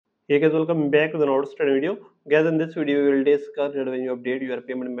Hey guys, welcome back to the Node Study video. Guys, in this video, we will discuss that when you update your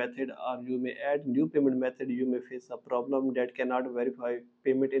payment method or you may add new payment method, you may face a problem that cannot verify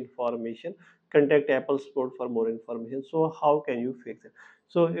payment information. Contact Apple support for more information. So, how can you fix it?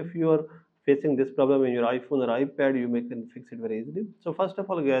 So, if you are facing this problem in your iPhone or iPad, you may can fix it very easily. So, first of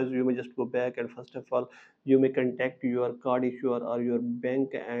all, guys, you may just go back and first of all, you may contact your card issuer or your bank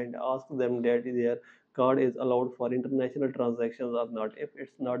and ask them that their card is allowed for international transactions or not. If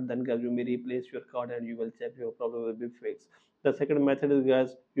it's not, then guys you may replace your card and you will check your problem will be fixed. The second method is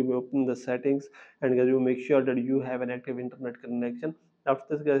guys you may open the settings and guys you make sure that you have an active internet connection.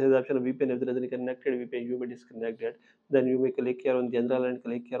 After this guys is option of VPN. If there is any connected VPN you may disconnect it. Then you may click here on general and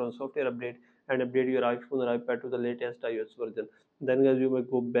click here on software update and update your iPhone or iPad to the latest iOS version. Then guys you may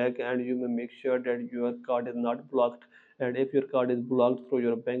go back and you may make sure that your card is not blocked, and if your card is blocked through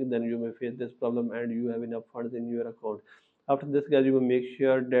your bank then you may face this problem and you have enough funds in your account. After this guys you will make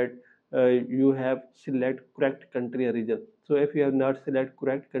sure that you have select correct country or region. So if you have not select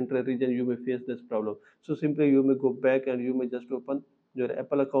correct country or region you may face this problem. So simply you may go back and you may just open your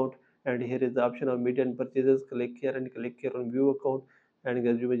Apple account, and here is the option of media and purchases. Click here and click here on view account, and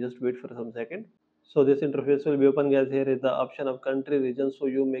guys you may just wait for some second. So this interface will be open guys. Here is the option of country region, so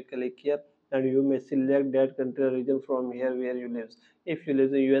you may click here and you may select that country or region from here where you live. If you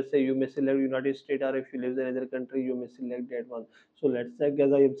live in USA you may select United States, or if you live in another country you may select that one. So let's check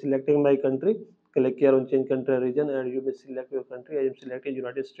guys, I am selecting my country. Click here on change country or region and you may select your country. I am selecting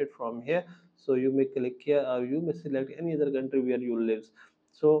United States from here, so you may click here or you may select any other country where you live.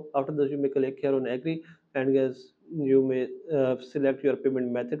 So after this you may click here on agree, and guys you may select your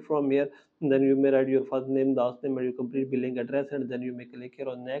payment method from here. Then you may write your first name, last name, and your complete billing address, and then you may click here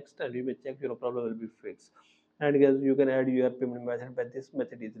on next, and you may check your problem will be fixed. And guys, you can add your payment method by this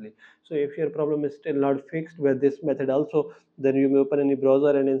method easily. So if your problem is still not fixed by this method also, then you may open any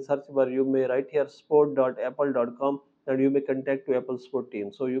browser and in search bar you may write here support.apple.com, and you may contact to Apple support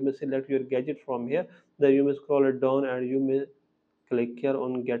team. So you may select your gadget from here. Then you may scroll it down and you may click here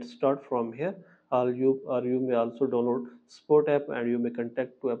on get start from here. Or you may also download support app and you may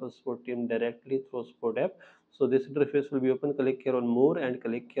contact to Apple support team directly through support app. So this interface will be open. Click here on more and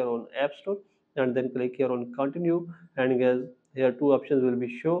click here on app store, and then click here on continue. And guys, here two options will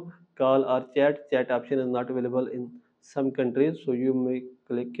be show, call or chat option is not available in some countries, so you may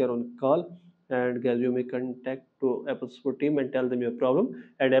click here on call. And guys you may contact to Apple support team and tell them your problem,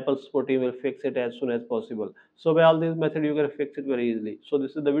 and Apple support team will fix it as soon as possible. So by all these methods you can fix it very easily. So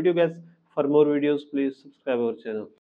this is the video guys. For more videos please subscribe our channel.